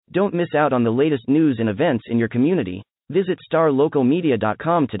Don't miss out on the latest news and events in your community. Visit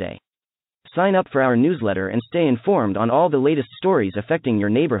starlocalmedia.com today. Sign up for our newsletter and stay informed on all the latest stories affecting your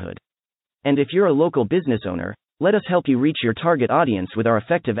neighborhood. And if you're a local business owner, let us help you reach your target audience with our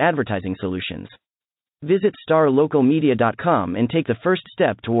effective advertising solutions. Visit starlocalmedia.com and take the first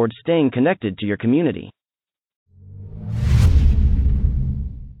step towards staying connected to your community.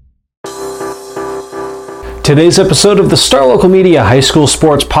 Today's episode of the Star Local Media High School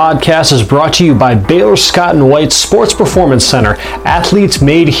Sports Podcast is brought to you by Baylor Scott & White Sports Performance Center, athletes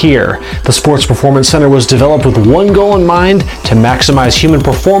made here. The Sports Performance Center was developed with one goal in mind: to maximize human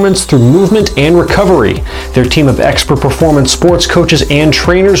performance through movement and recovery. Their team of expert performance sports coaches and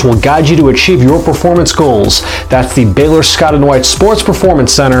trainers will guide you to achieve your performance goals. That's the Baylor Scott & White Sports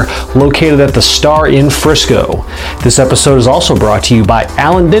Performance Center, located at the Star in Frisco. This episode is also brought to you by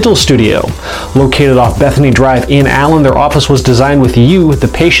Allen Dental Studio. Located off Bethany Drive in Allen, their office was designed with you, the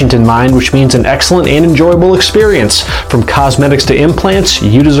patient, in mind, which means an excellent and enjoyable experience. From cosmetics to implants,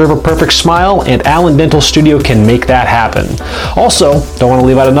 you deserve a perfect smile, and Allen Dental Studio can make that happen. Also, don't want to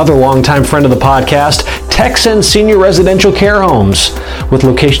leave out another longtime friend of the podcast, Texen Senior Residential Care Homes. With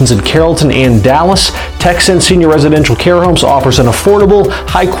locations in Carrollton and Dallas, Texen Senior Residential Care Homes offers an affordable,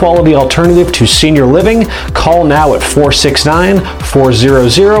 high-quality alternative to senior living. Call now at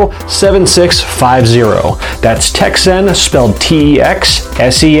 469-400-7650. That's Texen, spelled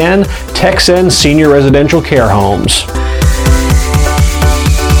T-E-X-S-E-N, Texen Senior Residential Care Homes.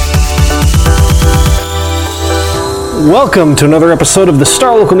 Welcome to another episode of the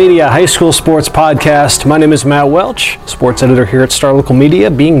Star Local Media High School Sports Podcast. My name is Matt Welch, sports editor here at Star Local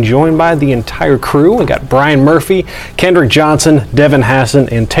Media, being joined by the entire crew. We got Brian Murphy, Kendrick Johnson, Devin Hassan,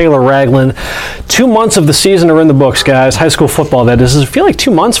 and Taylor Ragland. 2 months of the season are in the books, guys. High school football, that is. Does it feel like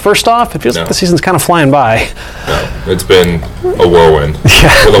 2 months, first off? It feels like the season's kind of flying by. No, it's been a whirlwind.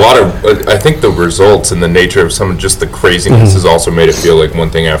 Yeah. With a lot of, I think the results and the nature of some, just the craziness has also made it feel like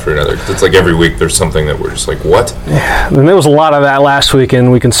one thing after another. It's like every week there's something that we're just like, what? Yeah. And there was a lot of that last week, and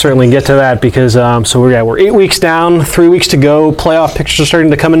we can certainly get to that because we're 8 weeks down, 3 weeks to go. Playoff pictures are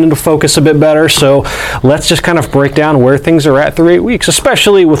starting to come into focus a bit better. So let's just kind of break down where things are at through 8 weeks,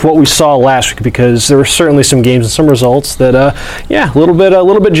 especially with what we saw last week, because there were certainly some games and some results that, a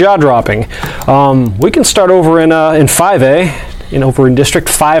little bit jaw dropping. We can start over in 5A. Over in District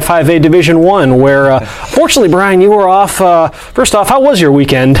 5, 5A Division 1, where, fortunately, Brian, you were off. First off, how was your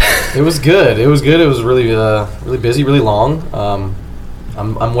weekend? It was good. It was really busy, really long.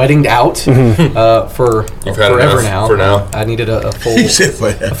 I'm weddinged out for forever now. For now. I needed a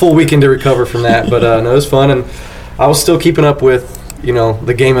full weekend to recover from that, but no, it was fun, and I was still keeping up with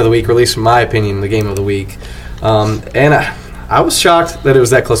the game of the week, or at least in my opinion, the game of the week, and I was shocked that it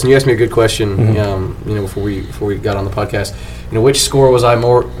was that close. And you asked me a good question, before we got on the podcast. Which score was I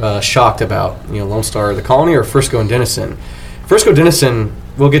more shocked about? Lone Star, the Colony, or Frisco and Denison? Frisco, Denison,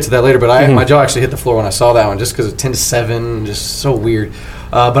 we'll get to that later. But my jaw actually hit the floor when I saw that one, just because of 10-7, just so weird.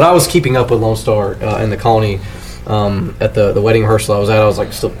 But I was keeping up with Lone Star and the Colony at the wedding rehearsal I was at. I was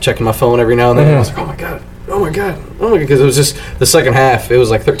like still checking my phone every now and then. And I was like, oh my god, because it was just the second half. It was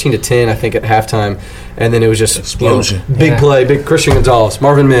like 13-10, I think, at halfem, and then it was just explosion, big play, big Christian Gonzalez,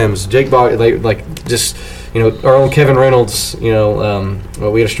 Marvin Mims, Jake Bog, our own Kevin Reynolds. We had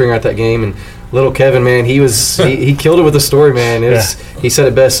a stringer at that game, and little Kevin, man, he killed it with the story, man. He said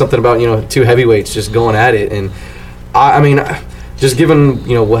it best, something about two heavyweights just going at it, and I mean, just given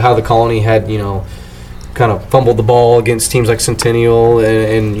how the Colony had kind of fumbled the ball against teams like Centennial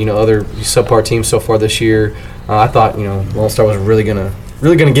and other subpar teams so far this year. I thought Lone Star was really gonna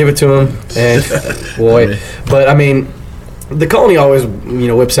give it to him, and boy, but I mean, the Colony always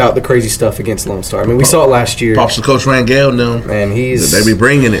whips out the crazy stuff against Lone Star. I mean, we saw it last year. Pops the coach Rangel now, and they be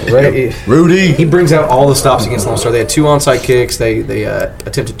bringing it. Right, Rudy, he brings out all the stops against Lone Star. They had 2 onside kicks. They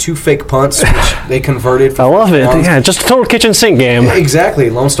attempted 2 fake punts, which they converted. I love it. Yeah, just a total kitchen sink game. Exactly.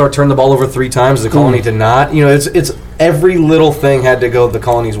 Lone Star turned the ball over 3 times. The Colony did not. It's every little thing had to go the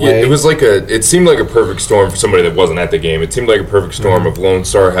Colony's way. Yeah, it was it seemed like a perfect storm for somebody that wasn't at the game. It seemed like a perfect storm of Lone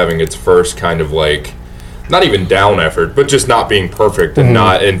Star having its first kind of not even down effort, but just not being perfect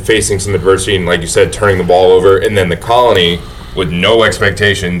and facing some adversity and, like you said, turning the ball over. And then the Colony, with no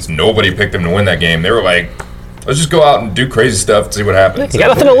expectations, nobody picked them to win that game. They were like, let's just go out and do crazy stuff and see what happens. You got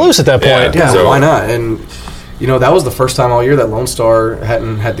nothing to lose at that point. Yeah, so why not? And that was the first time all year that Lone Star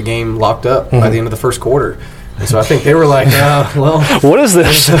hadn't had the game locked up by the end of the first quarter. And so I think they were like, what is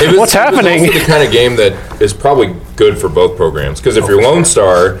this? What's happening? It was also the kind of game that is probably good for both programs. Because if you're Lone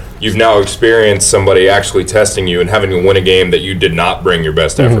Star, you've now experienced somebody actually testing you and having to win a game that you did not bring your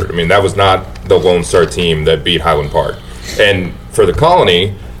best effort. I mean, that was not the Lone Star team that beat Highland Park. And for the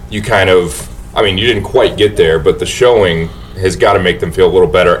Colony, you kind of, I mean, you didn't quite get there, but the showing has got to make them feel a little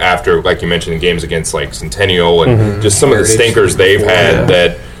better after, like you mentioned, games against like Centennial and just some of the stinkers they've had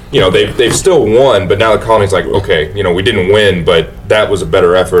that, you know, they've still won, but now the Colony's like, okay, you know, we didn't win, but that was a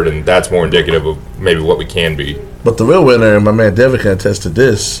better effort, and that's more indicative of maybe what we can be. But the real winner, and my man Devin can attest to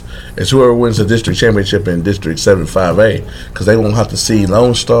this, is whoever wins the district championship in District 7-5A, because they won't have to see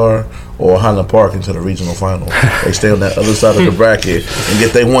Lone Star or Highland Park into the regional final. They stay on that other side of the bracket and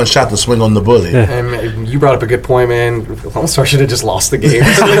get their one shot to swing on the bullet. And you brought up a good point, man. Lone Star should have just lost the game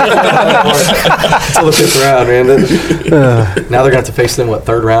until the 5th round, man. Now they're going to have to face them, what,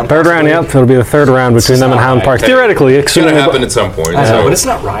 3rd round? Third round, yep. It'll be the 3rd round between them and Highland Park. Theoretically, it's going to happen at some point. I know, but it's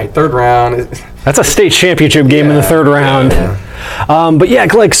not right. 3rd round. That's a state championship game in the 3rd round. But yeah,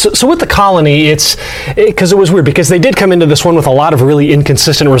 like so with the Colony, it's because it was weird because they did come into this one with a lot of really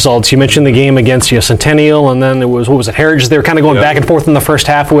inconsistent results. You mentioned the game against Centennial, and then it was Heritage. They were kind of going back and forth in the first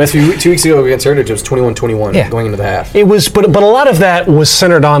half with. 2 weeks ago against Heritage, it was 21-21 going into the half. It was, but a lot of that was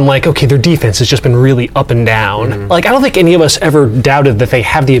centered on like, okay, their defense has just been really up and down. Like I don't think any of us ever doubted that they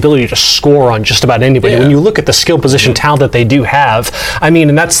have the ability to score on just about anybody. When you look at the skill position talent that they do have, I mean,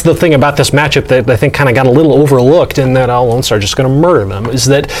 and that's the thing about this matchup that I think kind of got a little overlooked in that Lone Star just going to murder them, is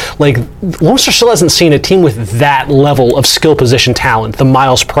that like Lone Star still hasn't seen a team with that level of skill position talent. The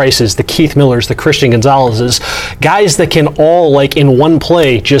Miles Prices, the Keith Millers, the Christian Gonzalez's, guys that can all like in one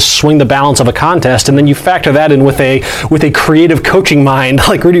play just swing the balance of a contest, and then you factor that in with a creative coaching mind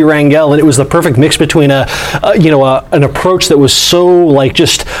like Rudy Rangel, and it was the perfect mix between an approach that was so like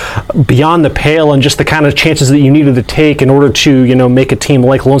just beyond the pale and just the kind of chances that you needed to take in order to make a team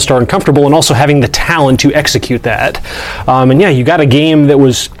like Lone Star uncomfortable, and also having the talent to execute that. You got a game that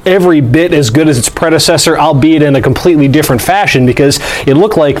was every bit as good as its predecessor, albeit in a completely different fashion, because it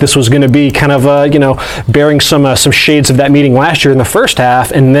looked like this was going to be kind of bearing some shades of that meeting last year in the first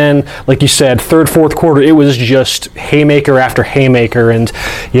half, and then like you said, 3rd, 4th quarter, it was just haymaker after haymaker, and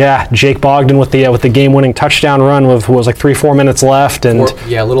Jake Bogdan with the game-winning touchdown run with was like 3-4 minutes left, and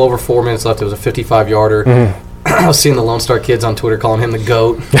a little over 4 minutes left. It was a 55-yarder. I was seeing the Lone Star kids on Twitter calling him the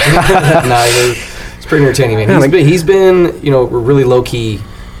GOAT. It's pretty entertaining, man. He's been really low key,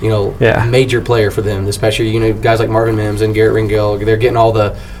 major player for them this past year. Guys like Marvin Mims and Garrett Ringel, they're getting all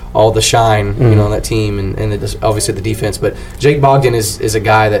the shine, on that team, and obviously the defense. But Jake Bogdan is a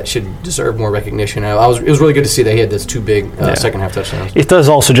guy that should deserve more recognition. It was really good to see that he had those 2 big second half touchdowns. It does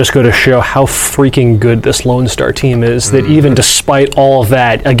also just go to show how freaking good this Lone Star team is. That even despite all of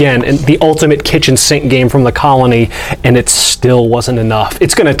that, again, the ultimate kitchen sink game from the Colony, and it still wasn't enough.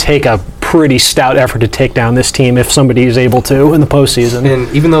 It's going to take a pretty stout effort to take down this team if somebody is able to in the postseason.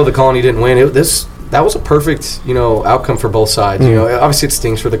 And even though the Colony didn't win, that was a perfect, outcome for both sides. Obviously it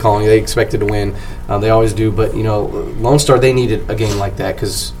stings for the Colony. They expected to win. They always do. But, Lone Star, they needed a game like that,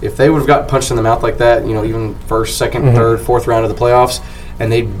 because if they would have got punched in the mouth like that, even 1st, 2nd, 3rd, 4th round of the playoffs, and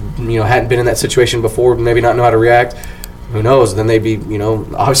they, hadn't been in that situation before, maybe not know how to react, who knows? Then they'd be,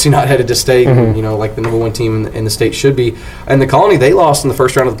 obviously not headed to state, like the number 1 team in the state should be. And the Colony, they lost in the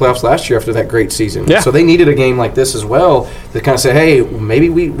 1st round of the playoffs last year after that great season. Yeah. So they needed a game like this as well to kind of say, hey, maybe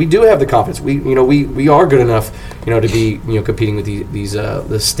we do have the confidence. We are good enough, to be, competing with these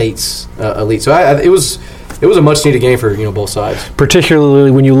the state's elite. So it was a much-needed game for both sides. Particularly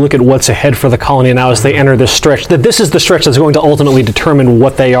when you look at what's ahead for the Colony now as they enter this stretch. That this is the stretch that's going to ultimately determine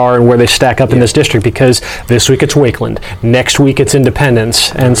what they are and where they stack up in this district, because this week it's Wakeland, next week it's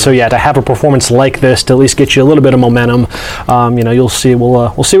Independence, and so to have a performance like this to at least get you a little bit of momentum, you'll see.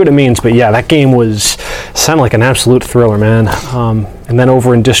 We'll see what it means. But that game sounded like an absolute thriller, man. And then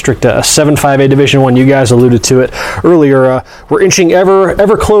over in District 7-5A Division 1, you guys alluded to it earlier. We're inching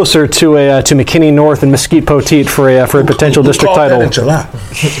ever closer to McKinney North and Mesquite Poteet for a potential district title.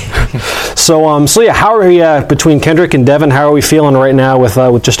 So how are we between Kendrick and Devin? How are we feeling right now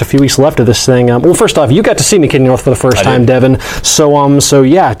with just a few weeks left of this thing? Well, first off, you got to see McKinney North for the first time, Devin. So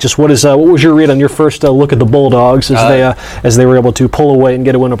just what was your read on your first look at the Bulldogs as they were able to pull away and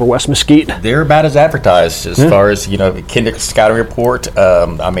get a win over West Mesquite? They're about as advertised as far as Kendrick's scouting report.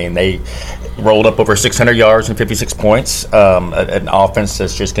 They rolled up over 600 yards and 56 points. An offense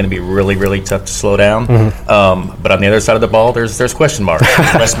that's just going to be really, really tough to slow down. But on the other side of the ball, there's question marks.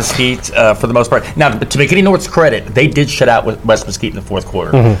 West Mesquite, for the most part. Now, to McKinney North's credit, they did shut out West Mesquite in the 4th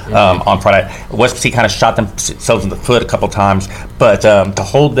quarter on Friday. West Mesquite kind of shot themselves in the foot a couple times, but to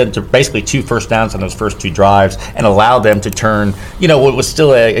hold them to basically 2 first downs on those first 2 drives and allow them to turn, what was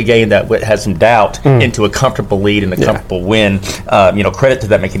still a game that had some doubt into a comfortable lead and a comfortable win. Credit to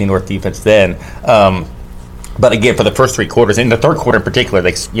that McKinney North defense then. But again, for the first 3 quarters, in the 3rd quarter in particular,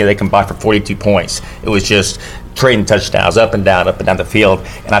 they combined for 42 points. It was just trading touchdowns up and down the field.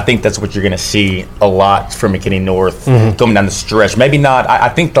 And I think that's what you're going to see a lot from McKinney North going down the stretch. Maybe not. I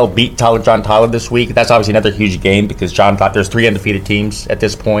think they'll beat John Tyler this week. That's obviously another huge game because there's 3 undefeated teams at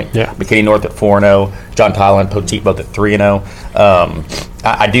this point. Yeah. McKinney North at 4-0, John Tyler and Poteet both at 3-0.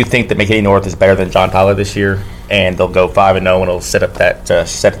 I do think that McKinney North is better than John Tyler this year, and they'll go 5-0, and it'll set up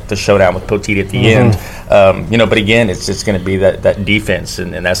the showdown with Poteet at the end. But again, it's going to be that defense,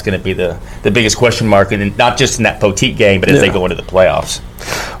 and that's going to be the biggest question mark, and not just in that Poteet game, but as they go into the playoffs.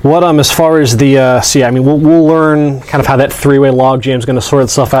 What as far as the we'll learn kind of how that 3-way logjam is going to sort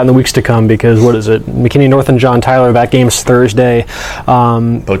itself out in the weeks to come, because what is it, McKinney North and John Tyler, that game's Thursday.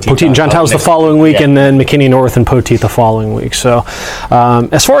 Poteet and John Tyler's the following week, and then McKinney North and Poteet the following week. So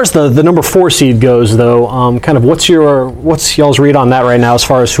as far as the number 4 seed goes, though, kind of what's y'all's read on that right now as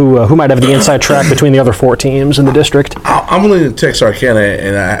far as who might have the inside track between the other 4 teams in the district? I'm going to Texarkana,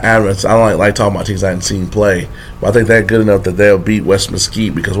 and I don't like talking about teams I haven't seen play, but I think they're good enough that they'll beat West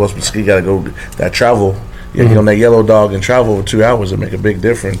Mesquite, because West Mesquite got to go that travel. You get on that yellow dog and travel for 2 hours and make a big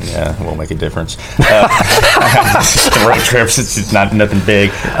difference. Yeah, it won't make a difference. Road trips, it's not nothing big.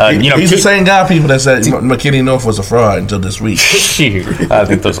 He's the same guy, people that said McKinney North was a fraud until this week. Shoot, I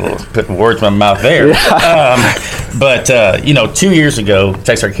think those are putting words in my mouth there. But 2 years ago,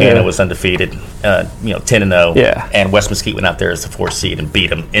 Texarkana was undefeated, 10-0. Yeah. And West Mesquite went out there as the 4th seed and beat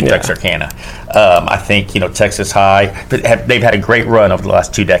them in Texarkana. I think Texas High, they've had a great run over the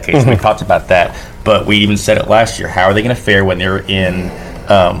last 2 decades. We talked about that. But we even said it last year. How are they going to fare when they're in,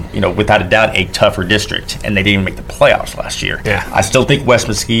 without a doubt, a tougher district? And they didn't even make the playoffs last year. Yeah. I still think West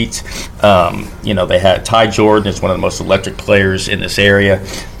Mesquite, they had Ty Jordan is one of the most electric players in this area.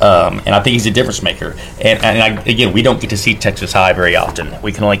 And I think he's a difference maker. And again, we don't get to see Texas High very often.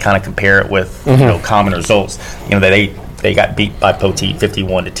 We can only kind of compare it with, common results. They got beat by Poteet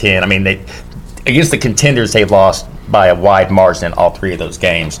 51-10. I mean, against the contenders, they've lost by a wide margin in all 3 of those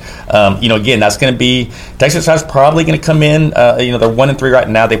games. Again, that's going to be Texas High's probably going to come in. They're 1-3 right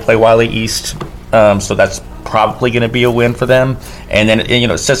now. They play Wiley East, so that's probably going to be a win for them. And then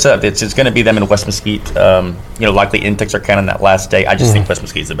it sets up. It's going to be them in West Mesquite. Likely in Texarkana on that last day. I just think West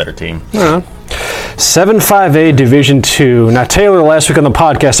Mesquite's a better team. 7-5A Division II. Now, Taylor, last week on the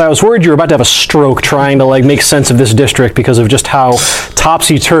podcast, I was worried you were about to have a stroke trying to make sense of this district because of just how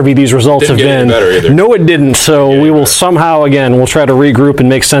topsy-turvy these results have been. No, it didn't. So we will somehow, again, we'll try to regroup and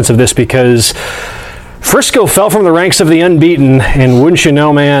make sense of this, because Frisco fell from the ranks of the unbeaten, and wouldn't you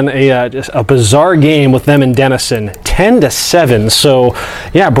know, man, a bizarre game with them in Denison, 10-7. So,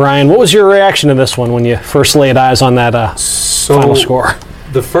 yeah, Brian, what was your reaction to this one when you first laid eyes on that final score?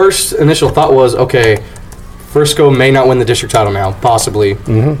 The first initial thought was, okay, Frisco may not win the district title now, possibly.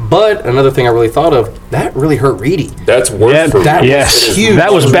 But another thing I really thought of, that really hurt Reedy. That's worse for Reedy. Yes, huge.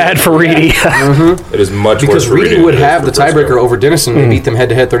 That was bad for Reedy. It is much because worse for Reedy. Reedy would have the tiebreaker over Denison and beat them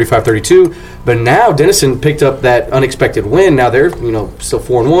head-to-head 35-32. But now Denison picked up that unexpected win. Now they're still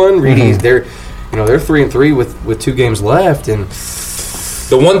 4-1. Reedy's they're 3-3 with 2 games left, and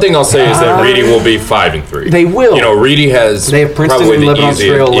the one thing I'll say is that Reedy will be 5-3. They will. Reedy has they have Princeton probably and the Lebanon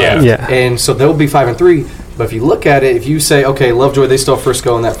easier. Trail left, Yeah. and so they'll be 5-3. But if you look at it, if you say, okay, Lovejoy, they still have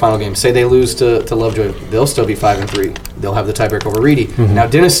Frisco in that final game. Say they lose to Lovejoy, they'll still be 5-3. They'll have the tiebreak over Reedy. Now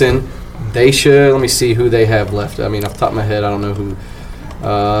Denison, they should. Let me see who they have left. I mean, off the top of my head, I don't know who.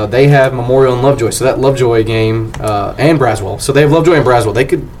 They have Memorial and Lovejoy, so that Lovejoy game and Braswell. So they have Lovejoy and Braswell. They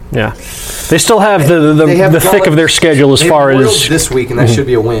could. Yeah, they still have the thick of their schedule as far as this week, and that should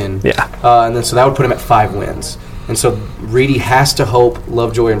be a win. Yeah, and then so that would put them at 5 wins. And so Reedy has to hope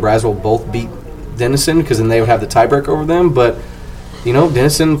Lovejoy and Braswell both beat Denison, because then they would have the tiebreaker over them. But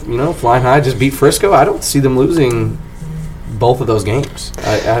Denison, flying high, just beat Frisco. I don't see them losing both of those games.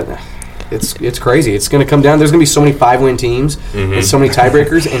 It's crazy. It's going to come down. There's going to be so many 5-win teams and so many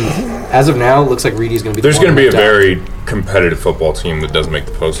tiebreakers. And as of now, it looks like Reedy's going to be. There's going to be a very competitive football team that doesn't make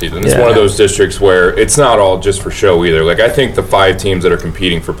the postseason. It's one of those districts where it's not all just for show either. I think the 5 teams that are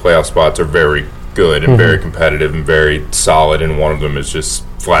competing for playoff spots are very good and very competitive and very solid, and one of them is just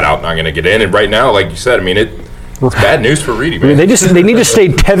flat out not going to get in. And right now, like you said, it's bad news for Reedy, man. They need to stay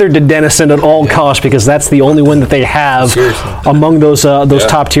tethered to Denison at all costs, because that's the only win that they have among those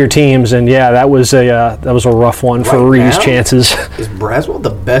top tier teams. And that was a rough one for Reedy's chances. Is Braswell the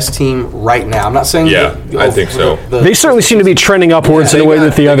best team right now? I'm not saying. I think so. They certainly seem to be trending upwards in a way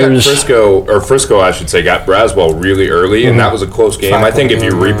that the others. Frisco, I should say, got Braswell really early, and that was a close game. I think if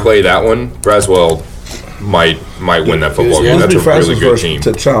you replay that one, Braswell might win that football game. That's a really good team.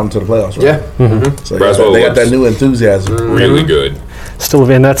 To challenge to the playoffs, right? Yeah. So they got that new enthusiasm. Really good. Still,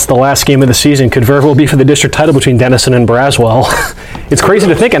 and that's the last game of the season. Could very well be for the district title between Denison and Braswell. It's crazy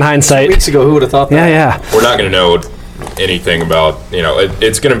to think in hindsight. 2 weeks ago, who would have thought that? Yeah. We're not going to know anything about,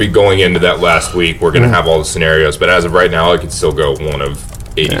 it's going to be going into that last week. We're going to have all the scenarios, but as of right now, it could still go one of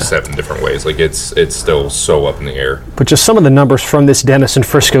 87 different ways. Like it's still so up in the air. But just some of the numbers from this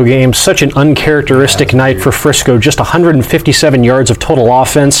Denison-Frisco game, such an uncharacteristic night for Frisco. Just 157 yards of total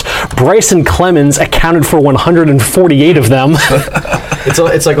offense. Bryson Clemens accounted for 148 of them.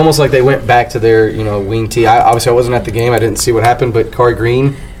 It's like almost like they went back to their wing tee. Obviously I wasn't at the game. I didn't see what happened, but Corey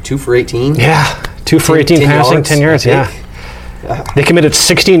Green, 2 for 18. Yeah, 2 for 18 passing, 10 yards. Yeah. They committed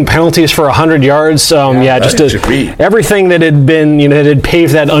 16 penalties for 100 yards. Just everything that had been, that had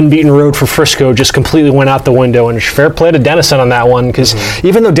paved that unbeaten road for Frisco just completely went out the window. And fair play to Denison on that one, because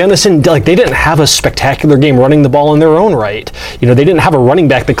even though Denison, they didn't have a spectacular game running the ball in their own right. They didn't have a running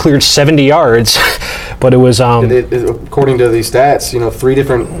back that cleared 70 yards, but it was. According to these stats, 3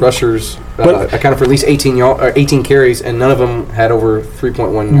 different rushers accounted for at least 18 carries, and none of them had over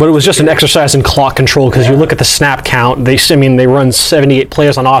 3.1. But it was just an exercise in clock control, because you look at the snap count. They run 78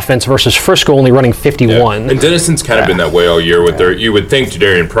 players on offense versus Frisco only running 51. And Denison's kind of been that way all year with you would think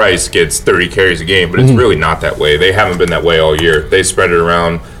Jadarian Price gets 30 carries a game, but it's really not that way. They haven't been that way all year. They spread it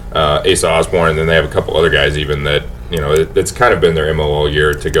around Asa Osborne, and then they have a couple other guys even that, it's kind of been their MO all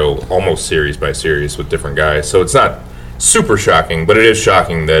year to go almost series by series with different guys. So it's not super shocking, but it is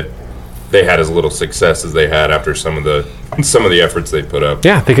shocking that they had as little success as they had after some of the efforts they put up.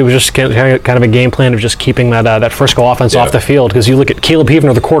 Yeah, I think it was just kind of a game plan of just keeping that Frisco offense off the field, because you look at Caleb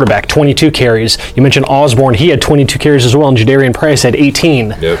Heavener, the quarterback, 22 carries. You mentioned Osborne, he had 22 carries as well, and Jadarian Price had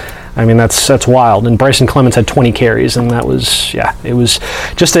 18. Yep. I mean, that's wild. And Bryson Clemens had 20 carries, and that was, it was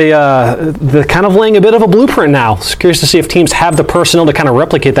just the kind of laying a bit of a blueprint now. It's curious to see if teams have the personnel to kind of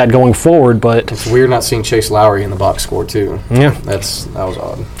replicate that going forward, but... It's weird not seeing Chase Lowry in the box score, too. Yeah. That was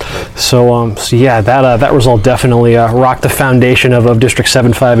odd. That result definitely rocked the foundation of District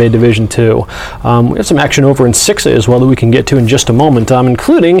 7-5A Division 2. We have some action over in 6A as well that we can get to in just a moment,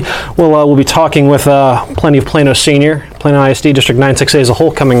 including we'll be talking with plenty of Plano Senior, Plano ISD District 9-6A as a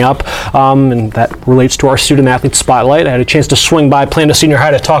whole coming up. And that relates to our student athlete spotlight. I had a chance to swing by Plano Senior High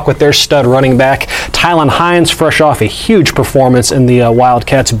to talk with their stud running back, Tylen Hines, fresh off a huge performance in the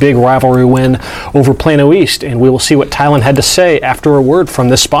Wildcats' big rivalry win over Plano East. And we will see what Tylen had to say after a word from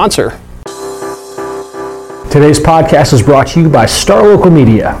this sponsor. Today's podcast is brought to you by Star Local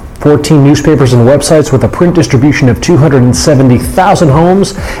Media. 14 newspapers and websites with a print distribution of 270,000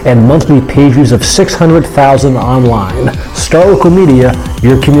 homes and monthly page views of 600,000 online. Star Local Media,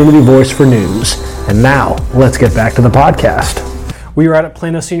 your community voice for news. And now, let's get back to the podcast. We are out at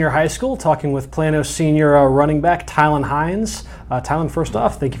Plano Senior High School talking with Plano Senior running back Tylen Hines. Tylen, first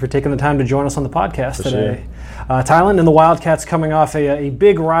off, thank you for taking the time to join us on the podcast today. Tylen and the Wildcats coming off a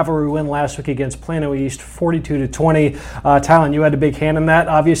big rivalry win last week against Plano East, 42-20. Tylen, you had a big hand in that,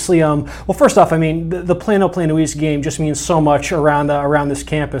 obviously. First off, I mean, the Plano East game just means so much around this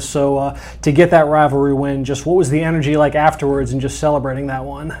campus. So to get that rivalry win, just what was the energy like afterwards and just celebrating that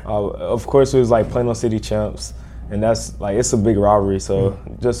one? Of course, it was like Plano City champs. And that's it's a big rivalry. So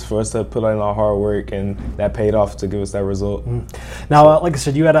just for us to put in our hard work, and that paid off to give us that result. Now, like I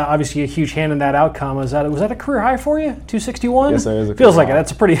said, you had obviously a huge hand in that outcome. Was that a career high for you? 261? Yes, sir. It was a Feels like high.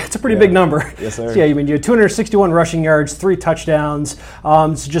 It's a pretty big number. Yes, sir. So, yeah, you had 261 rushing yards, 3 touchdowns.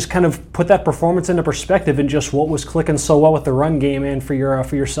 So just kind of put that performance into perspective and just what was clicking so well with the run game and for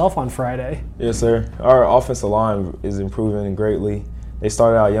yourself on Friday. Yes, sir. Our offensive line is improving greatly. They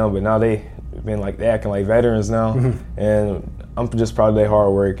started out young, but now they acting like veterans now, and I'm just proud of their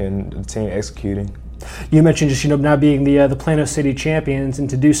hard work and the team executing. You mentioned just now being the Plano City champions, and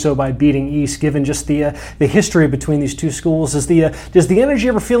to do so by beating East. Given just the history between these two schools, does the energy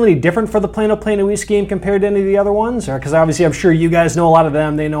ever feel any different for the Plano East game compared to any of the other ones? Because obviously, I'm sure you guys know a lot of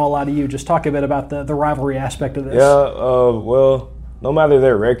them; they know a lot of you. Just talk a bit about the rivalry aspect of this. Yeah. No matter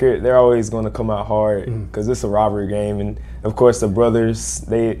their record, they're always going to come out hard because it's a rivalry game, and of course the brothers,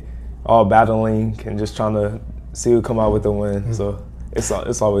 they all battling and just trying to see who come out with the win. So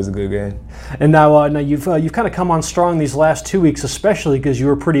it's always a good game. And now you've kind of come on strong these last 2 weeks, especially because you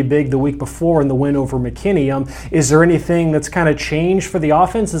were pretty big the week before in the win over McKinney. Is there anything that's kind of changed for the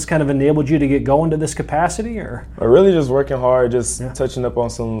offense that's kind of enabled you to get going to this capacity, or? Really just working hard, just touching up on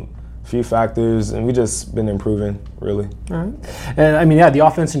some few factors, and we just been improving, really. All right. And the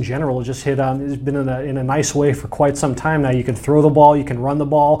offense in general just has been in a nice way for quite some time now. You can throw the ball, you can run the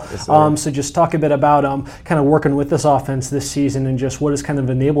ball. Yes, so just talk a bit about kind of working with this offense this season, and just what has kind of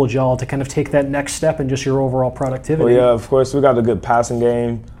enabled y'all to kind of take that next step in just your overall productivity. Well, yeah, of course, we got a good passing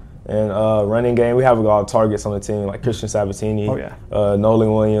game, And running game, we have a lot of targets on the team, like Christian Sabatini,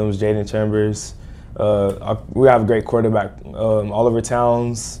 Nolan Williams, Jaden Chambers. We have a great quarterback, Oliver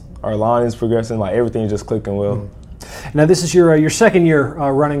Towns. Our line is progressing, like everything is just clicking well. Now, this is your second year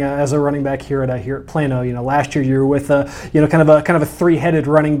running as a running back here at Plano. Last year you were with kind of a three-headed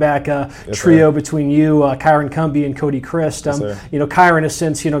running back trio between you, Kyron Cumbie, and Cody Christ. Kyron has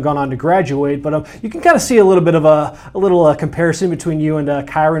since gone on to graduate, but you can kind of see a little bit of a comparison between you and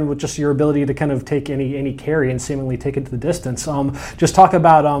Kyron with just your ability to kind of take any carry and seemingly take it to the distance. Just talk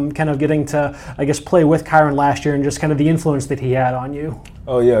about kind of getting to play with Kyron last year and just kind of the influence that he had on you.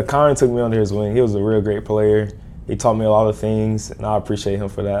 Oh yeah, Kyron took me under his wing. He was a real great player. He taught me a lot of things, and I appreciate him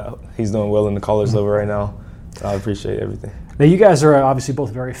for that. He's doing well in the college level right now. I appreciate everything. Now, you guys are obviously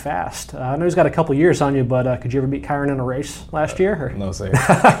both very fast. I know he's got a couple years on you, but could you ever beat Kyron in a race last year? Or? No, sir.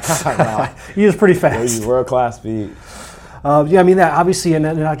 He was pretty fast. He's world-class speed. That obviously, and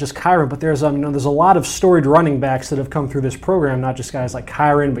not just Kyron, but there's a lot of storied running backs that have come through this program. Not just guys like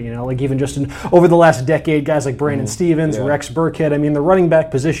Kyron, but like even just over the last decade, guys like Brandon Stevens, Rex Burkhead. I mean, the running back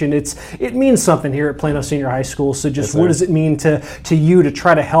position, it means something here at Plano Senior High School. So just what does it mean to you to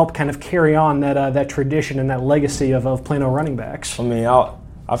try to help kind of carry on that tradition and that legacy of Plano running backs? I mean,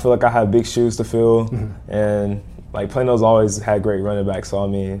 I feel like I have big shoes to fill, and like Plano's always had great running backs. So I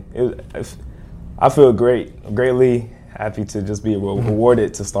mean, I feel greatly happy to just be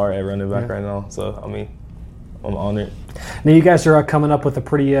rewarded to start at running back right now. So, I mean, I'm honored. Now, you guys are coming up with a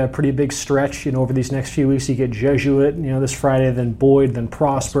pretty big stretch, over these next few weeks. You get Jesuit, this Friday, then Boyd, then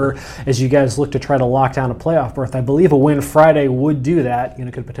Prosper, as you guys look to try to lock down a playoff berth. I believe a win Friday would do that,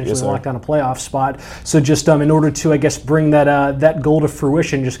 could potentially lock down a playoff spot. So just in order to, bring that goal to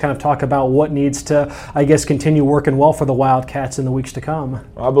fruition, just kind of talk about what needs to, continue working well for the Wildcats in the weeks to come.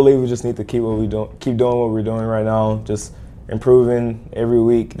 I believe we just need to keep doing what we're doing right now, just improving every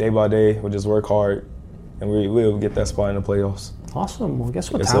week, day by day. We'll just work hard, and we'll get that spot in the playoffs. Awesome. Well,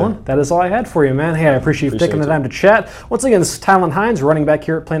 guess what, Tylen? That is all I had for you, man. Hey, I appreciate you taking the time to chat. Once again, this is Tylen Hines, running back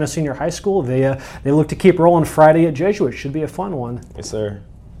here at Plano Senior High School. They look to keep rolling Friday at Jesuit. Should be a fun one. Yes, sir.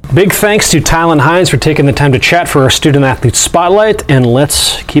 Big thanks to Tylen Hines for taking the time to chat for our Student Athlete Spotlight, and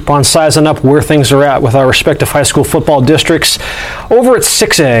let's keep on sizing up where things are at with our respective high school football districts. Over at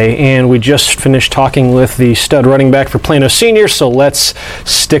 6A, and we just finished talking with the stud running back for Plano Senior, so let's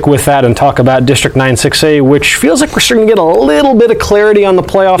stick with that and talk about District 9 6A, which feels like we're starting to get a little bit of clarity on the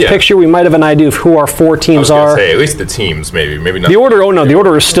playoff picture. We might have an idea of who our four teams are. At least the teams, maybe not. The order, the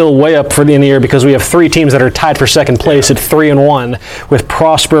order is still way up for the end of the year because we have three teams that are tied for second place at 3-1 with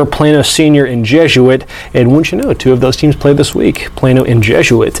Prosper, Plano Senior, and Jesuit. And wouldn't you know, two of those teams play this week, Plano and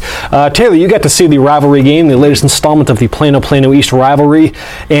Jesuit. Taylor, you got to see the rivalry game, the latest installment of the Plano East rivalry.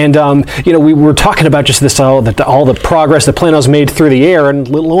 And, we were talking about just this, all the progress that Plano's made through the air. And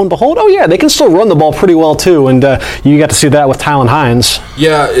lo and behold, they can still run the ball pretty well, too. And you got to see that with Tylen Hines.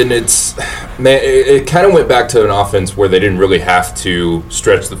 Yeah, and it kind of went back to an offense where they didn't really have to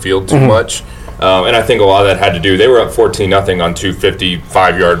stretch the field too much. And I think a lot of that had to do, they were up 14-0 on two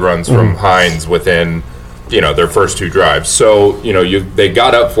 55-yard runs from Hines within, their first two drives. So, they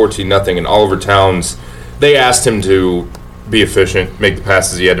got up 14-0, and Oliver Towns, they asked him to be efficient, make the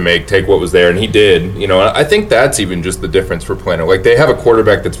passes he had to make, take what was there, and he did. I think that's even just the difference for Plano. Like, they have a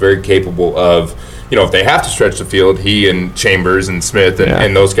quarterback that's very capable of, if they have to stretch the field, he and Chambers and Smith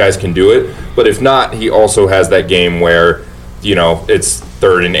and those guys can do it. But if not, he also has that game where, it's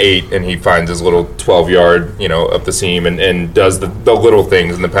 3rd and 8, and he finds his little 12-yard, up the seam and does the little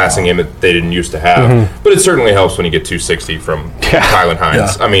things in the passing game that they didn't used to have. But it certainly helps when you get 260 from Tylen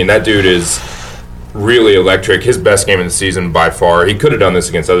Hines. Yeah. I mean, that dude is really electric. His best game of the season by far. He could have done this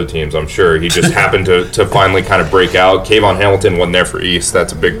against other teams, I'm sure. He just happened to finally kind of break out. Kayvon Hamilton wasn't there for East.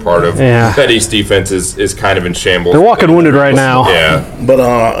 That's a big part of that East defense is kind of in shambles. They're walking wounded right now. Yeah.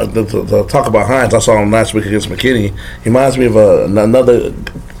 But to talk about Hines, I saw him last week against McKinney. He reminds me of another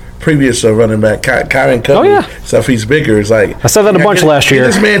previous running back, Kyron Cumbie. Except he's bigger. It's like I said that a bunch last year.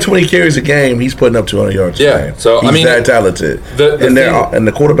 This man 20 carries a game. He's putting up 200 yards. Yeah, so he's that talented. And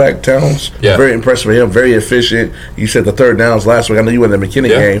the quarterback Towns, very impressive with him. Very efficient. You said the third downs last week. I know you went in the McKinney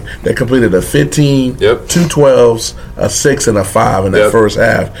game. They completed a 15, 2 12s, a 6, and a 5 in that first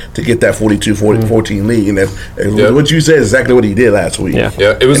half to get that 42-14 lead. And what you said is exactly what he did last week.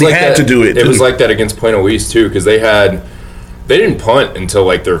 Yeah, it was like he had to do it. It was like that against Plano East too, because they didn't punt until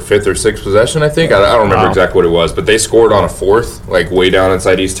like their 5th or 6th possession, I think. I don't remember exactly what it was, but they scored on a 4th, like way down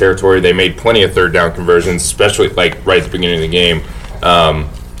inside East territory. They made plenty of third down conversions, especially like right at the beginning of the game.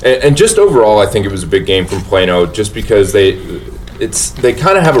 And just overall, I think it was a big game from Plano, just because they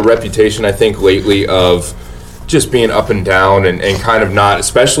kind of have a reputation, I think, lately of just being up and down and kind of not,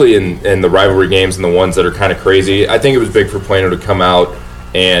 especially in the rivalry games and the ones that are kind of crazy. I think it was big for Plano to come out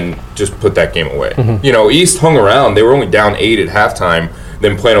and just put that game away. East hung around. They were only down 8 at halftime.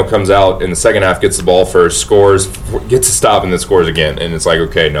 Then Plano comes out in the second half, gets the ball first, scores, gets a stop, and then scores again. And it's like,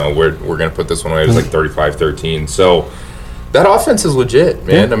 okay, no, we're going to put this one away. It was like 35-13. So that offense is legit,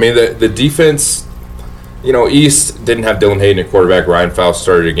 man. I mean, the defense, East didn't have Dylan Hayden at quarterback. Ryan Faust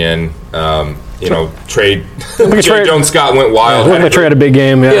started again. Trey Jones Scott went wild. Trey had a big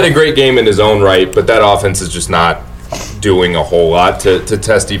game. Yeah. He had a great game in his own right, but that offense is just not doing a whole lot to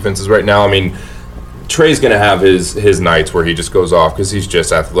test defenses right now. I mean, Trey's going to have his nights where he just goes off because he's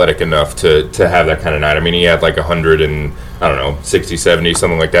just athletic enough to have that kind of night. I mean, he had like 60, 70,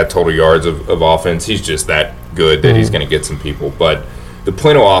 something like that total yards of offense. He's just that good that he's going to get some people. But the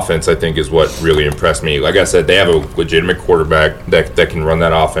Plano offense, I think, is what really impressed me. Like I said, they have a legitimate quarterback that can run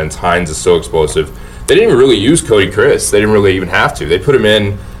that offense. Hines is so explosive. They didn't really use Cody Chris. They didn't really even have to. They put him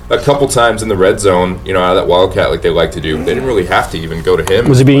in a couple times in the red zone, out of that Wildcat like they like to do. They didn't really have to even go to him.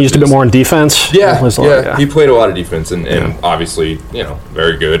 Was he being used a bit more in defense? Yeah. He played a lot of defense and obviously,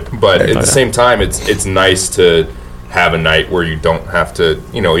 very good. But at the same time, it's nice to have a night where you don't have to,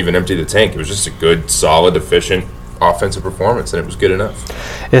 even empty the tank. It was just a good, solid, efficient offensive performance, and it was good enough.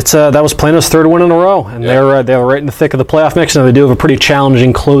 That was Plano's third win in a row, and they're right in the thick of the playoff mix. Now they do have a pretty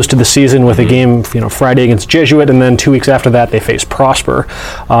challenging close to the season with a game, Friday against Jesuit, and then 2 weeks after that they face Prosper.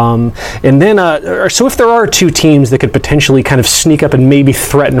 And then, so if there are two teams that could potentially kind of sneak up and maybe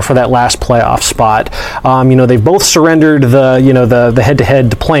threaten for that last playoff spot, they've both surrendered the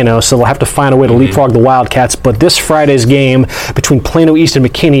head-to-head to Plano, so they'll have to find a way to leapfrog the Wildcats. But this Friday's game between Plano East and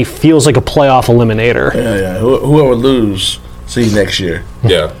McKinney feels like a playoff eliminator. Yeah. Whoever lose, see next year.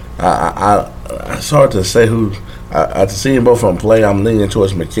 Yeah. It's hard to say who. After seeing both of them play, I'm leaning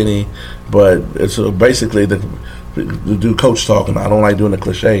towards McKinney, but it's basically the coach talking. I don't like doing the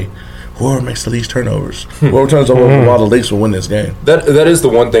cliche. Whoever makes the least turnovers, whoever turns over the ball the least will win this game. That is the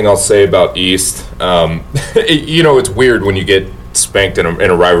one thing I'll say about East. It's weird when you get spanked in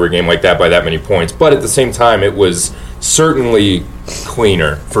a rivalry game like that by that many points, but at the same time, it was certainly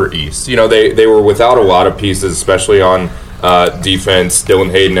cleaner for East. They were without a lot of pieces, especially on defense.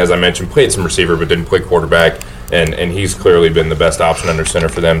 Dylan Hayden, as I mentioned, played some receiver but didn't play quarterback, and he's clearly been the best option under center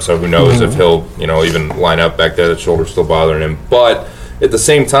for them. So who knows if he'll even line up back there. The shoulder's still bothering him. But at the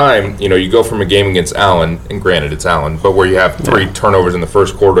same time, you go from a game against Allen, and granted it's Allen, but where you have 3 turnovers in the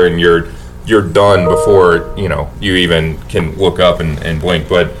first quarter and you're done before you even can look up and blink.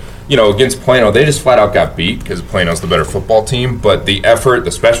 But against Plano, they just flat out got beat because Plano's the better football team. But the effort,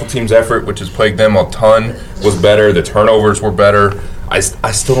 the special teams effort, which has plagued them a ton, was better. The turnovers were better. I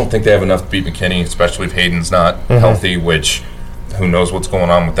still don't think they have enough to beat McKinney, especially if Hayden's not healthy, which who knows what's going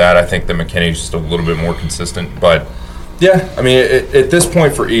on with that. I think that McKinney's just a little bit more consistent. But, yeah, I mean, at this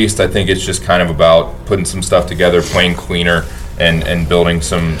point for East, I think it's just kind of about putting some stuff together, playing cleaner, and building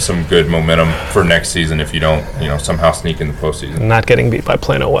some good momentum for next season if you don't, somehow sneak in the postseason. Not getting beat by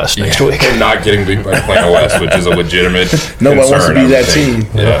Plano West next week. Not getting beat by Plano West, which is a legitimate Nobody wants to be that think.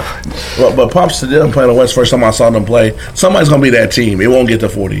 team. Yeah. Well, but props to them, Plano West. First time I saw them play, somebody's going to be that team. It won't get to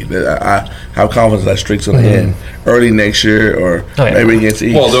 40. I have confidence that streak's going to end early next year or maybe against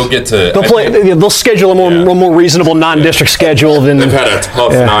East. Well, they'll get to... They'll schedule a more reasonable non-district schedule than... They've had a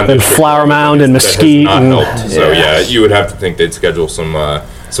tough non-district... Than Flower Mound and Mesquite. That has not helped. So, you would have to think they'd schedule some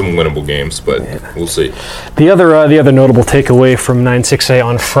winnable games, but we'll see. The other notable takeaway from 9-6A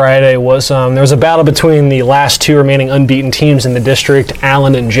on Friday was there was a battle between the last 2 remaining unbeaten teams in the district,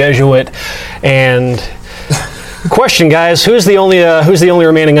 Allen and Jesuit, and question, guys, who's the only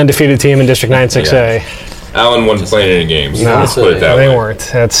remaining undefeated team in District 9-6A? Yeah. Allen wasn't playing any games. No, let's put it that they way.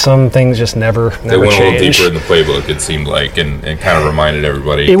 weren't. Some things just never They went change. a little deeper in the playbook, it seemed like, and kind of reminded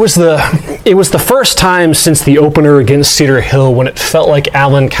everybody. It was the first time since the opener against Cedar Hill when it felt like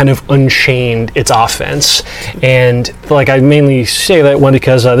Allen kind of unchained its offense. And I mainly say that one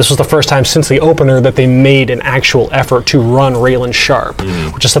because this was the first time since the opener that they made an actual effort to run Raylan Sharp,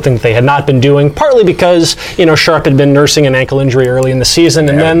 which is something that they had not been doing, partly because Sharp had been nursing an ankle injury early in the season,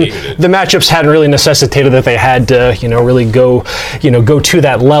 and then the matchups hadn't really necessitated that they had to really go to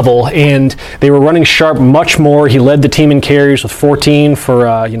that level, and they were running Sharp much more. He led the team in carries with 14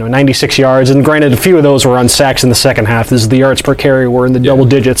 for 96 yards, and granted a few of those were on sacks in the second half. This is the yards per carry were in the double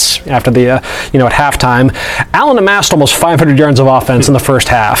digits after the at halftime. Allen amassed almost 500 yards of offense in the first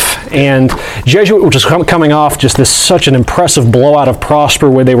half, and Jesuit, which was coming off just such an impressive blowout of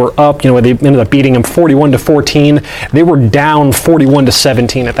Prosper where they were up, where they ended up beating them 41-14. They were down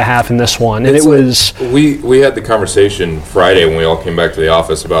 41-17 at the half in this one, and we had the conversation Friday when we all came back to the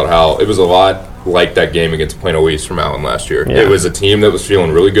office about how it was a lot like that game against Plano East from Allen last year. Yeah. It was a team that was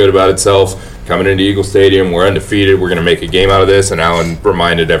feeling really good about itself. Coming into Eagle Stadium, we're undefeated. We're going to make a game out of this, and Allen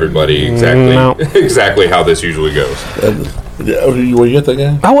reminded everybody exactly how this usually goes. Were you at that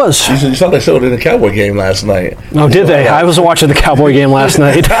game? I was. You saw that show in the Cowboy game last night. Oh, did they? I was watching the Cowboy game last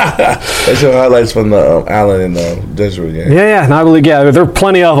night. They showed highlights from the Allen and the Jesuit game. Yeah, not really. Yeah, there are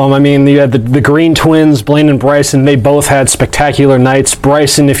plenty of them. I mean, you had the Green twins, Blaine and Bryson. They both had spectacular nights.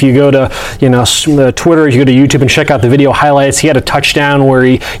 Bryson, if you go to Twitter, you go to YouTube and check out the video highlights. He had a touchdown where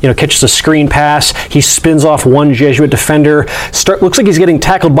he catches a screen pass. He spins off one Jesuit defender. Looks like he's getting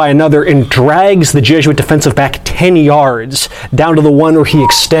tackled by another and drags the Jesuit defensive back 10 yards down to the one where he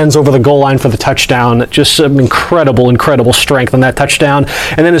extends over the goal line for the touchdown. Just some incredible strength on that touchdown.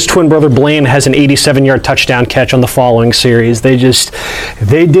 And then his twin brother Blaine has an 87-yard touchdown catch on the following series. They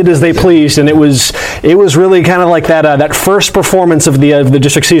did as they pleased, and it was really kind of like that first performance of the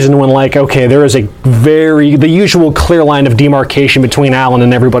district season when, like, okay, there is the usual clear line of demarcation between Allen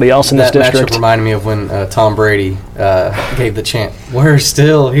and everybody else in this district. That matchup reminded me of when Tom Brady gave the chant, "We're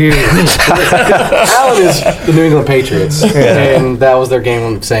still here." Allen is the New England Patriots, and that was their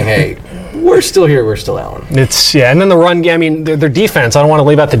game saying, "Hey, we're still here. We're still Allen." And then the run game. I mean, their defense. I don't want to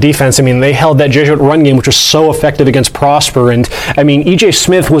leave out the defense. I mean, they held that Jesuit run game, which was so effective against Prosper. And I mean, EJ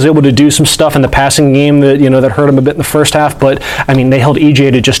Smith was able to do some stuff in the passing game that hurt him a bit in the first half. But I mean, they held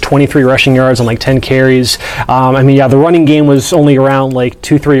EJ to just 23 rushing yards on like 10 carries. The running game was only around like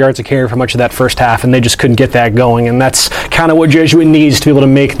 2-3 yards a carry for much of that first half, and they just couldn't get that going. And that's kind of what Jesuit needs to be able to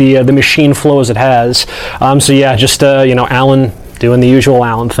make the machine flow as it has. Allen doing the usual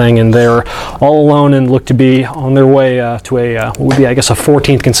Allen thing, and they're all alone and look to be on their way to what would be, I guess, a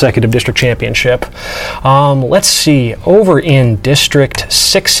 14th consecutive district championship. Let's see, over in District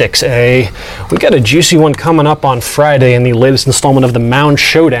 66A, we got a juicy one coming up on Friday in the latest installment of the Mound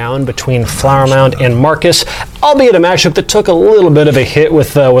Showdown between Flower Mound and Marcus, albeit a matchup that took a little bit of a hit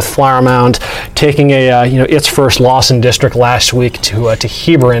with Flower Mound taking its first loss in district last week to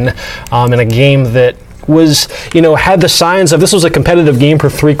Hebron in a game that was, had the signs of this was a competitive game for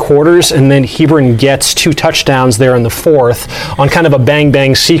 3 quarters, and then Hebron gets 2 touchdowns there in the 4th on kind of a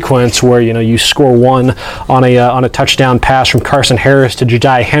bang sequence where, you score one on a touchdown pass from Carson Harris to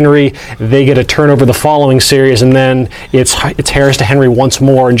Jediah Henry. They get a turnover the following series, and then it's Harris to Henry once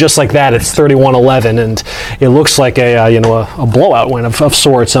more, and just like that, it's 31-11, and it looks like a blowout win of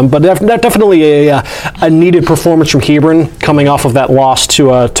sorts. But that definitely a needed performance from Hebron coming off of that loss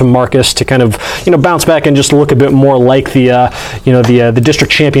to Marcus to kind of bounce back and just look a bit more like the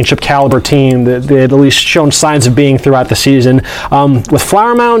district championship caliber team that they had at least shown signs of being throughout the season. With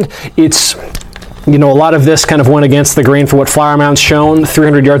Flower Mound, it's a lot of this kind of went against the grain for what Flower Mound's shown.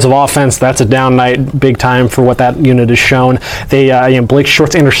 300 yards of offense, that's a down night big time for what that unit has shown. They, Blake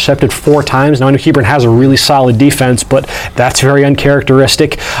Short's intercepted 4 times. Now, I know Hebron has a really solid defense, but that's very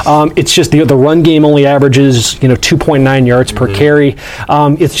uncharacteristic. It's just the run game only averages, 2.9 yards per carry.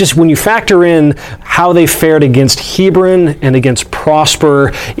 It's just when you factor in how they fared against Hebron and against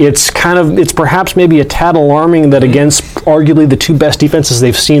Prosper, it's perhaps maybe a tad alarming that against arguably the 2 best defenses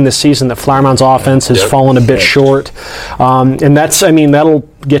they've seen this season, that Flower Mound's offense has fallen a bit short. And that'll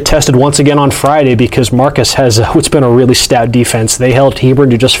get tested once again on Friday because Marcus has what's been a really stout defense. They held Hebron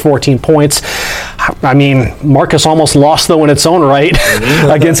to just 14 points. I mean, Marcus almost lost, though, in its own right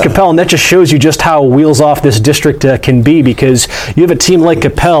against Capel, and that just shows you just how wheels off this district can be, because you have a team like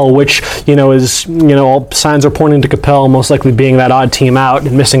Capel, which, is, all signs are pointing to Capel most likely being that odd team out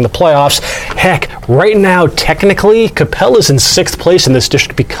and missing the playoffs. Heck, right now, technically, Capel is in 6th place in this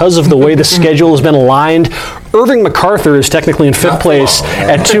district because of the way the schedule has been aligned. Irving MacArthur is technically in 5th place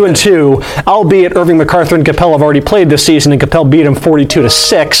at 2-2, albeit Irving MacArthur and Capel have already played this season, and Capel beat him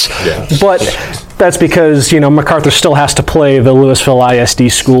 42-6. Yeah. But that's because, MacArthur still has to play the Louisville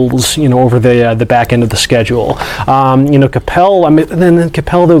ISD schools, over the back end of the schedule. Capel, then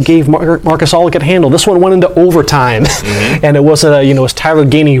Capel, though, gave Marcus all he could handle. This one went into overtime, and it was it was Tyler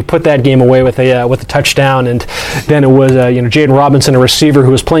Gainey who put that game away with a touchdown, and then it was Jaden Robinson, a receiver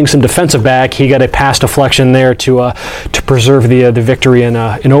who was playing some defensive back. He got a pass deflection there to preserve the victory in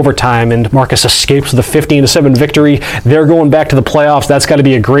overtime, and Marcus escapes with a 15-7 victory. They're going back to the playoffs. That's got to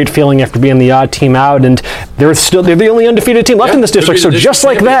be a great feeling after being the odd team out, and they're the only undefeated team left in this district. So just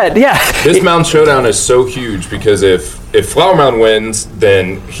like that, this Mound Showdown is so huge because if Flower Mound wins,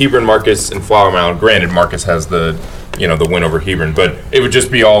 then Hebron, Marcus, and Flower Mound. Granted, Marcus has the win over Hebron, but it would just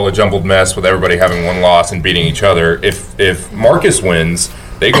be all a jumbled mess with everybody having one loss and beating each other. If Marcus wins,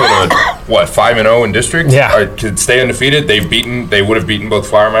 they go to 5-0 in district. Yeah, to stay undefeated. They would have beaten both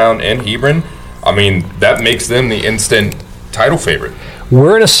Flower Mound and Hebron. I mean, that makes them the instant title favorite.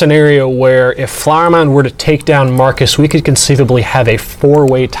 we're in a scenario where if Flower Mound were to take down Marcus, we could conceivably have a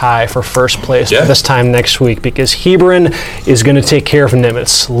 4-way tie for first place this time next week, because Hebron is going to take care of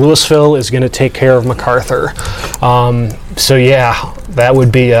Nimitz. Louisville is going to take care of MacArthur. So yeah, that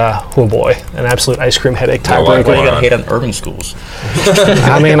would be an absolute ice cream headache tiebreaker. Why you got to hate on urban schools?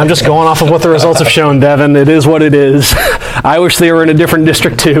 I mean, I'm just going off of what the results have shown, Devin. It is what it is. I wish they were in a different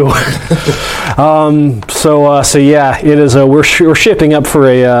district too. So yeah, it is. We're shaping up for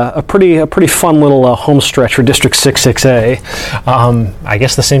a pretty fun little home stretch for District 6A. I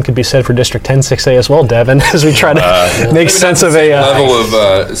guess the same could be said for District 10-6A as well, Devin, as we try to make sense of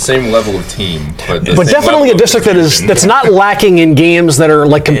same level of team, but definitely a district that's not lacking in games that are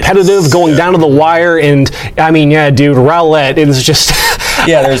like competitive, going down to the wire. And I mean, yeah, dude, Rowlett is just.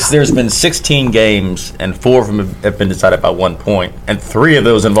 Yeah, there's been 16 games, and 4 of them have been decided by 1 point, and 3 of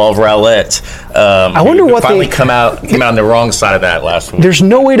those involve Rowlett. I wonder what finally came out on the wrong side of that last week. There's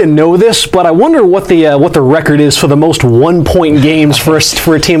no way to know this, but I wonder what the record is for the most 1-point games for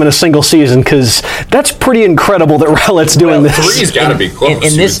a team in a single season, because that's pretty incredible that Rowlett's doing this. 3's got to be close.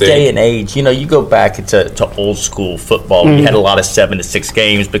 In this day and age, you go back to old school football. You had a lot of 7-6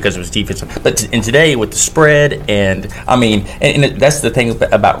 games because it was defensive. But today with the spread, and I mean, and that's the thing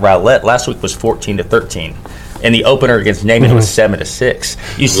about Rowlett. Last week was 14-13. And the opener against Naaman was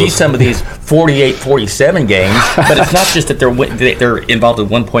 7-6. You see some of these 48-47 games, but it's not just that they're involved in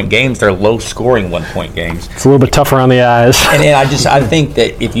 1-point games; they're low-scoring 1-point games. It's a little bit tougher on the eyes. And I think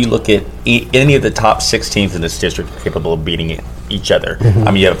that if you look at any of the top 6 teams in this district, are capable of beating each other. I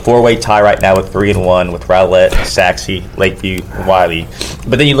mean, you have a 4-way tie right now with 3-1 with Rowlett, Saxe, Lakeview, and Wiley.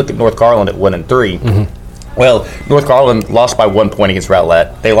 But then you look at North Garland at 1-3. Well, North Garland lost by 1 point against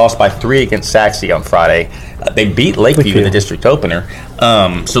Rowlett. They lost by 3 against Saxe on Friday. They beat Lakeview in the district opener.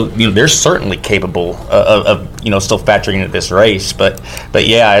 So they're certainly capable of still factoring into this race. But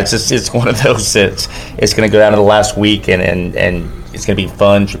yeah, it's one of those that it's going to go down to the last week, and it's going to be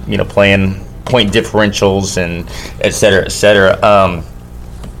fun, playing point differentials and et cetera, et cetera.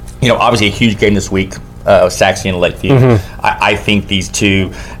 Obviously a huge game this week. Saxe and Lakeview. I think these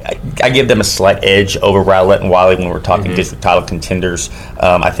two, I give them a slight edge over Rowlett and Wiley when we're talking district title contenders.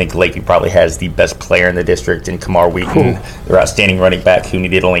 I think Lakeview probably has the best player in the district in Kamar Wheaton, their outstanding running back, who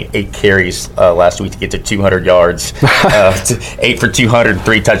needed only 8 carries last week to get to 200 yards, 8 for 200,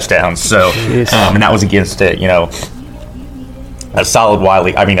 3 touchdowns. So, and that was against a solid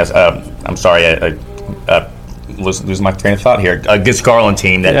Wiley. I mean, I'm sorry, losing my train of thought here. A good Garland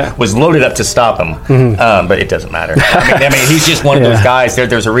team that was loaded up to stop him, but it doesn't matter. I mean, he's just one of those guys.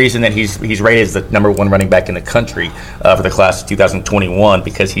 There's a reason that he's rated as the #1 running back in the country for the class of 2021,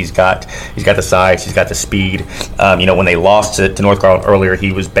 because he's got the size, he's got the speed. When they lost to North Garland earlier,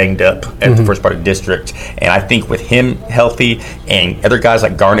 he was banged up at the first part of the district, and I think with him healthy and other guys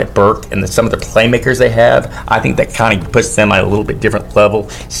like Garnett Burke and some of the playmakers they have, I think that kind of puts them at a little bit different level.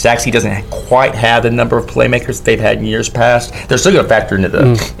 Saxe doesn't quite have the number of playmakers they've had in years past. They're still going to factor into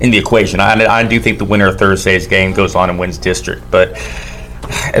the equation. I do think the winner of Thursday's game goes on and wins district, but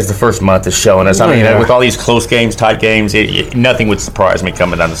as the first month is showing us, with all these close games, tight games, nothing would surprise me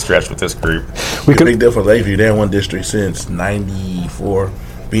coming down the stretch with this group. We could big deal for Lakeview. They haven't won district since '94.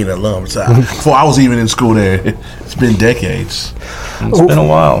 Being an alum, so before I was even in school there, it's been decades. It's been a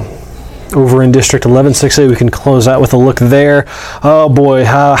while. Over in District 11-6A, we can close out with a look there. Oh boy,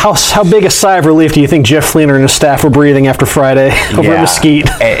 how big a sigh of relief do you think Jeff Fleener and his staff were breathing after Friday over at Mesquite?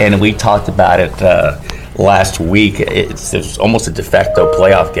 And we talked about it last week. It's almost a de facto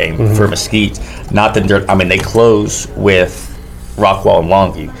playoff game for Mesquite. Not that they close with Rockwall and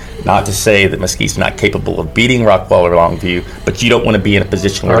Longview. Not to say that Mesquite's not capable of beating Rockwall or Longview, but you don't want to be in a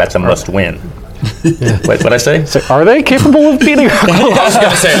position where that's a must-win. Wait, what'd I say? So are they capable of beating Rockwall? I was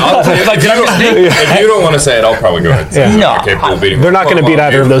going to say, if you don't want to say it, I'll probably go ahead and say no, capable of beating they're not going to beat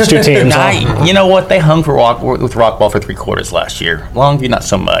either of those two teams. You know what? They hung with Rockwall for 3 quarters last year. Longview, not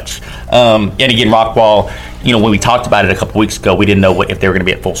so much. And again, Rockwall, when we talked about it a couple weeks ago, we didn't know if they were going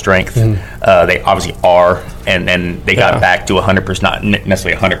to be at full strength. They obviously are, and they got back to 100%, not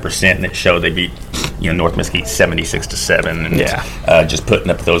necessarily 100%, and it showed they beat North Mesquite 76-7, and just putting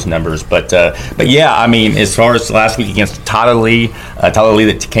up those numbers. But yeah, I mean, as far as last week against Tyler Lee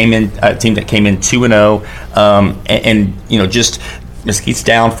that came in, a team that came in 2-0, and just Mesquite's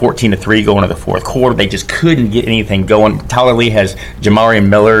down 14-3 going into the fourth quarter. They just couldn't get anything going. Tyler Lee has Jamari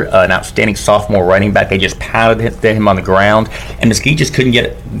Miller, an outstanding sophomore running back. They just pounded him on the ground, and Mesquite just couldn't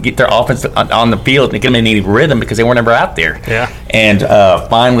get their offense on the field and get them in any rhythm because they weren't ever out there. Yeah. And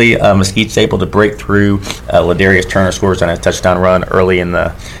finally, Mesquite's able to break through. Ladarius Turner scores on a touchdown run early in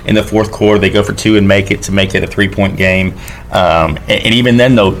the fourth quarter. They go for 2 and make it a 3-point game. And even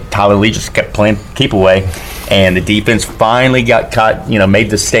then, though, Tyler Lee just kept playing keep away, and the defense finally got caught, made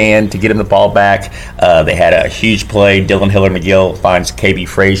the stand to get him the ball back. They had a huge play. Dylan Hiller McGill finds KB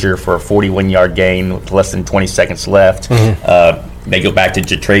Frazier for a 41-yard gain with less than 20 seconds left. They go back to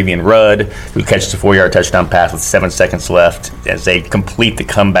Jatravian Rudd, who catches a 4-yard touchdown pass with 7 seconds left as they complete the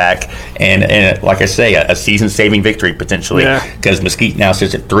comeback. And like I say, a season-saving victory potentially, because Mesquite now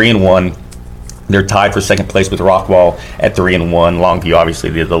sits at 3-1. They're tied for second place with Rockwall at 3-1. Longview, obviously,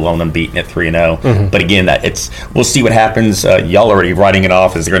 they're the lone unbeaten at 3-0. But again, we'll see what happens. Y'all already writing it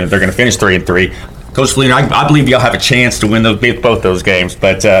off as they're going to finish 3-3. Coach Fleener, I believe y'all have a chance to win both those games.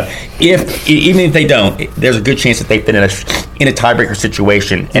 But even if they don't, there's a good chance that they finish in a tiebreaker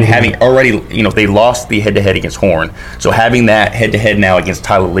situation. And having already, they lost the head-to-head against Horn. So having that head-to-head now against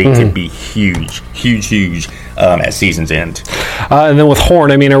Tyler Lee could be huge at season's end. And then with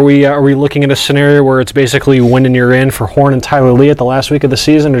Horn, are we looking at a scenario where it's basically win and you're in for Horn and Tyler Lee at the last week of the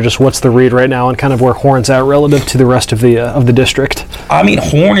season, or just what's the read right now and kind of where Horn's at relative to the rest of the district?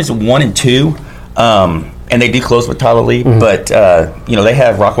 Horn is 1-2. And they do close with Tyler Lee, but they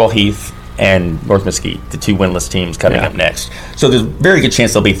have Rockwall Heath and North Mesquite, the 2 winless teams coming up next. So there's a very good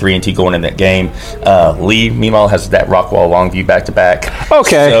chance they'll be 3-2 going in that game. Lee, meanwhile, has that Rockwall Longview back-to-back.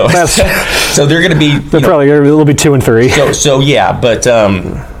 Okay, so they're going to be. They're probably going to be 2-3. So yeah, but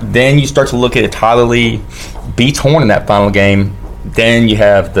then you start to look at it. Tyler Lee beats Horn in that final game. Then you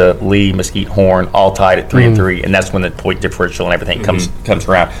have the Lee, Mesquite, Horn all tied at 3-3, and that's when the point differential and everything comes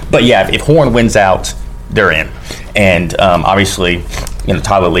around. But yeah, if Horn wins out, they're in. And obviously,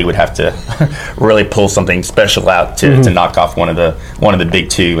 Tyler Lee would have to really pull something special out to knock off one of the big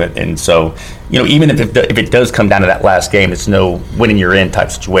 2. And so, even if it does come down to that last game, it's no winning you're in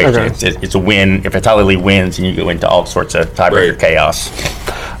type situation. Okay. It's a win. If Tyler Lee wins, and you go into all sorts of tiebreaker chaos.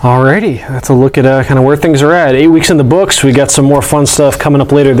 Alrighty, that's a look at kind of where things are at. 8 weeks in the books. We got some more fun stuff coming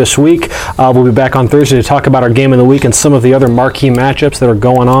up later this week. We'll be back on Thursday to talk about our game of the week and some of the other marquee matchups that are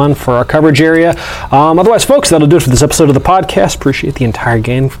going on for our coverage area. Otherwise, folks, that'll do it for this episode of the podcast. Appreciate the entire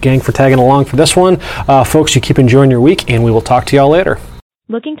gang for tagging along for this one. Folks, you keep enjoying your week, and we will talk to y'all later.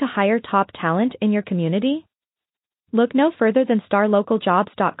 Looking to hire top talent in your community? Look no further than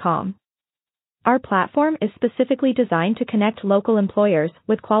StarLocalJobs.com. Our platform is specifically designed to connect local employers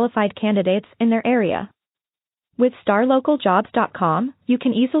with qualified candidates in their area. With StarLocalJobs.com, you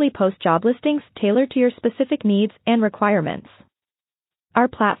can easily post job listings tailored to your specific needs and requirements. Our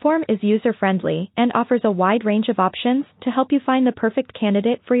platform is user-friendly and offers a wide range of options to help you find the perfect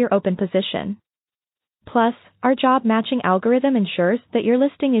candidate for your open position. Plus, our job matching algorithm ensures that your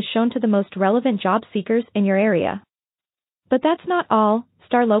listing is shown to the most relevant job seekers in your area. But that's not all.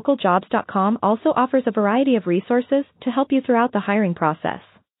 StarLocalJobs.com also offers a variety of resources to help you throughout the hiring process.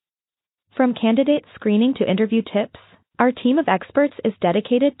 From candidate screening to interview tips, our team of experts is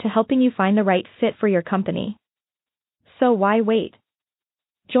dedicated to helping you find the right fit for your company. So why wait?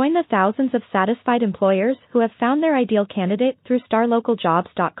 Join the thousands of satisfied employers who have found their ideal candidate through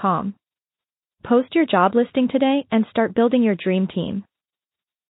StarLocalJobs.com. Post your job listing today and start building your dream team.